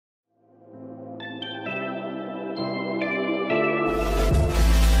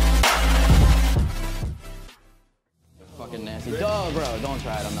Bro, don't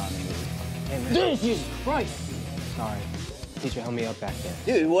try it. I'm not angry. Hey, man. Dude, Jesus Christ! Sorry. Teacher, help me up back there.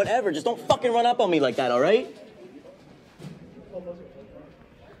 Dude, whatever. Just don't fucking run up on me like that, all right?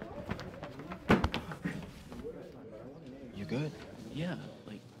 You good? Yeah,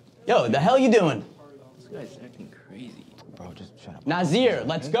 like, Yo, the hell you doing? this guy's acting crazy. Bro, just shut up. Nazir,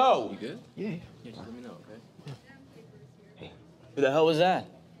 let's go! You good? Yeah. Yeah, just let me know, okay? Hey, Who the hell was that?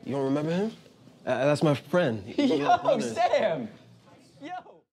 you don't remember him? That's my friend. Yo, Sam! Yo!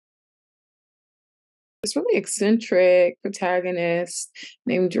 This really eccentric protagonist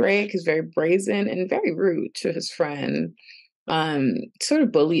named Drake is very brazen and very rude to his friend. Sort of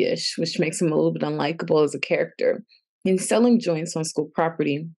bullyish, which makes him a little bit unlikable as a character. He's selling joints on school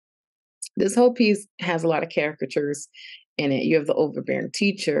property. This whole piece has a lot of caricatures in it. You have the overbearing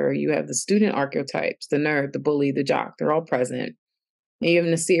teacher, you have the student archetypes, the nerd, the bully, the jock, they're all present. And you have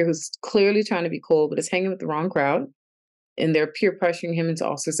Nasir, who's clearly trying to be cool, but is hanging with the wrong crowd. And they're peer pressuring him into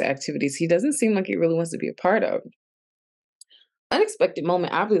all sorts of activities he doesn't seem like he really wants to be a part of. Unexpected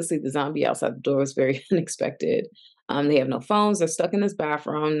moment. Obviously, the zombie outside the door was very unexpected. They have no phones. They're stuck in this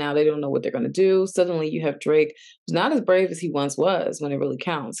bathroom. Now they don't know what they're going to do. Suddenly, you have Drake, who's not as brave as he once was when it really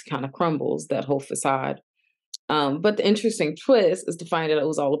counts. He kind of crumbles that whole facade. But the interesting twist is to find out it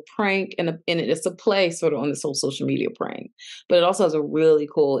was all a prank and it's a play sort of on this whole social media prank. But it also has a really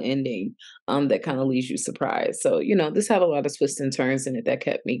cool ending that kind of leaves you surprised. So, this had a lot of twists and turns in it that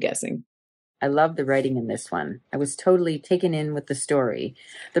kept me guessing. I love the writing in this one. I was totally taken in with the story.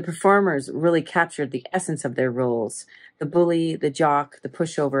 The performers really captured the essence of their roles. The bully, the jock, the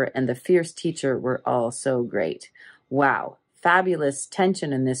pushover, and the fierce teacher were all so great. Wow, fabulous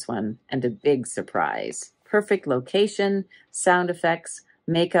tension in this one, and a big surprise. Perfect location, sound effects,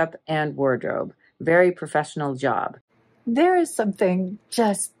 makeup, and wardrobe. Very professional job. There is something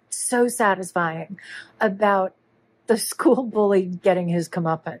just so satisfying about the school bully getting his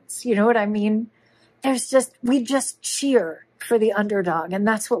comeuppance. You know what I mean? We just cheer for the underdog, and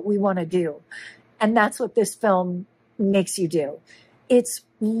that's what we want to do. And that's what this film makes you do. It's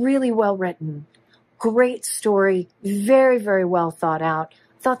really well written, great story, very, very well thought out.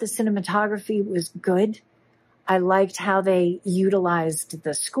 Thought the cinematography was good. I liked how they utilized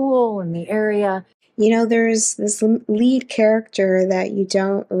the school and the area. There's this lead character that you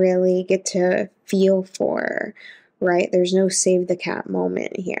don't really get to feel for, right? There's no save the cat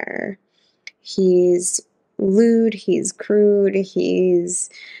moment here. He's lewd, he's crude, he's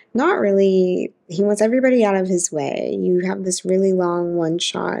not really, he wants everybody out of his way. You have this really long one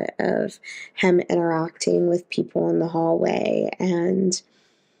shot of him interacting with people in the hallway, and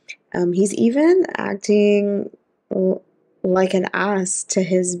he's even acting like an ass to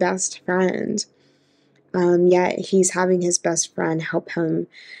his best friend. Yet he's having his best friend help him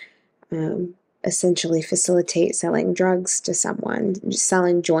essentially facilitate selling drugs to someone,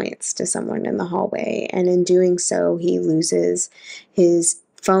 selling joints to someone in the hallway. And in doing so, he loses his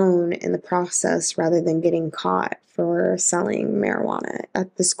phone in the process rather than getting caught for selling marijuana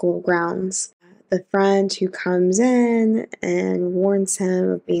at the school grounds. The friend who comes in and warns him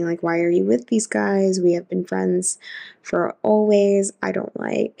of being like, why are you with these guys? We have been friends for always. I don't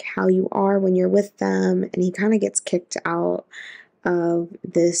like how you are when you're with them. And he kind of gets kicked out of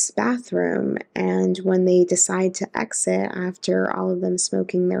this bathroom. And when they decide to exit after all of them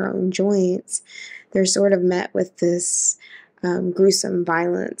smoking their own joints, they're sort of met with this gruesome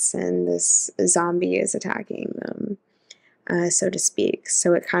violence, and this zombie is attacking them. So to speak.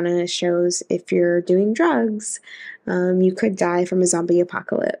 So it kind of shows if you're doing drugs, you could die from a zombie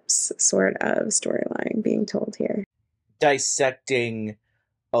apocalypse sort of storyline being told here. Dissecting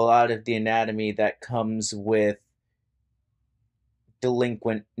a lot of the anatomy that comes with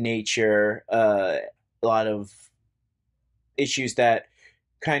delinquent nature, a lot of issues that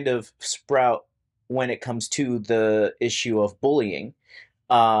kind of sprout when it comes to the issue of bullying.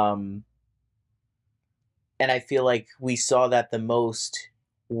 And I feel like we saw that the most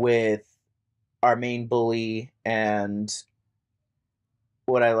with our main bully and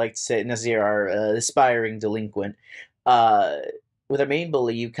what I like to say, Nazir, our aspiring delinquent. With our main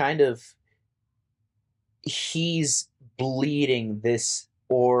bully, he's bleeding this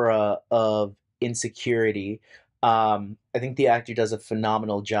aura of insecurity. I think the actor does a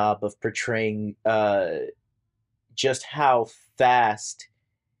phenomenal job of portraying just how fast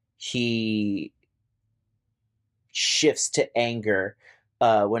he shifts to anger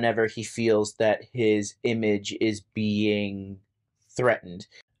whenever he feels that his image is being threatened.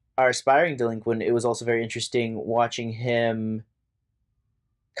 Our aspiring delinquent, it was also very interesting watching him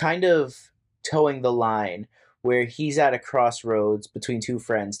kind of towing the line where he's at a crossroads between two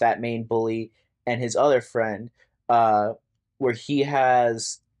friends, that main bully and his other friend, where he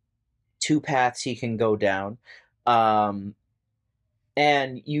has two paths he can go down. And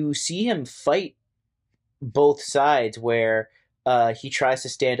you see him fight both sides, where he tries to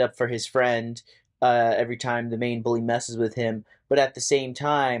stand up for his friend every time the main bully messes with him, but at the same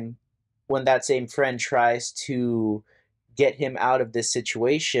time, when that same friend tries to get him out of this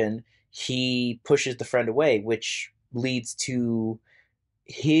situation, he pushes the friend away, which leads to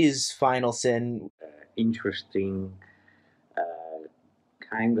his final sin. Interesting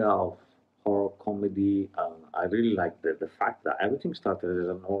kind of horror comedy. I really like the fact that everything started as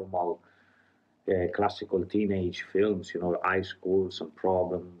a normal classical teenage films, high school, some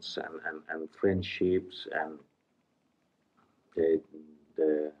problems and friendships, and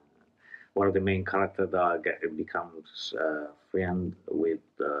the one of the main characters that becomes friend with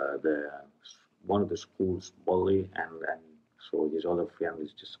the one of the school's bully, and so his other friend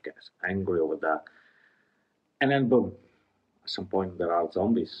is just gets angry over that, and then boom, at some point there are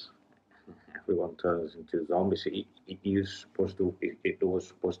zombies. Everyone turns into zombies. It was supposed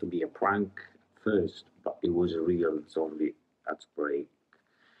to be a prank first, but it was a real zombie outbreak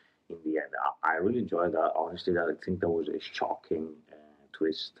in the end. I really enjoyed that. Honestly, I think that was a shocking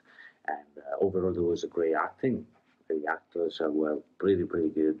twist, and overall, there was a great acting. The actors were pretty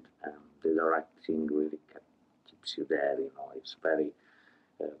good, and the directing really keeps you there. It's very.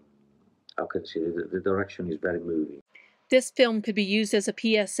 How can I say the direction is very moving. This film could be used as a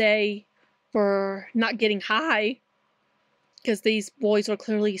PSA for not getting high, because these boys were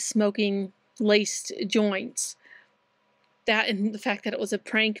clearly smoking laced joints. That and the fact that it was a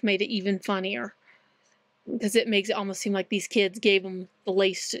prank made it even funnier, because it makes it almost seem like these kids gave them the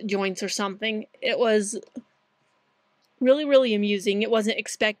laced joints or something. It was really amusing. It wasn't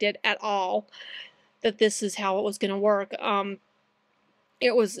expected at all that this is how it was going to work.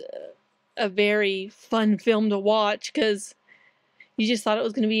 It was a very fun film to watch, because you just thought it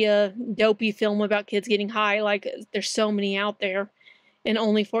was going to be a dopey film about kids getting high, like there's so many out there. And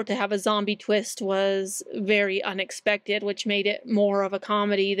only for it to have a zombie twist was very unexpected, which made it more of a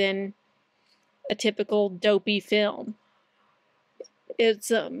comedy than a typical dopey film.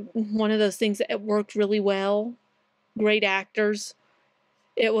 It's one of those things that it worked really well. Great actors.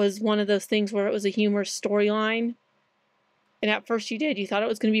 It was one of those things where it was a humorous storyline. And at first you thought it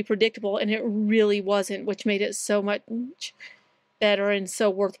was going to be predictable, and it really wasn't, which made it so much better and so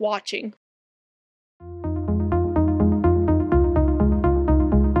worth watching.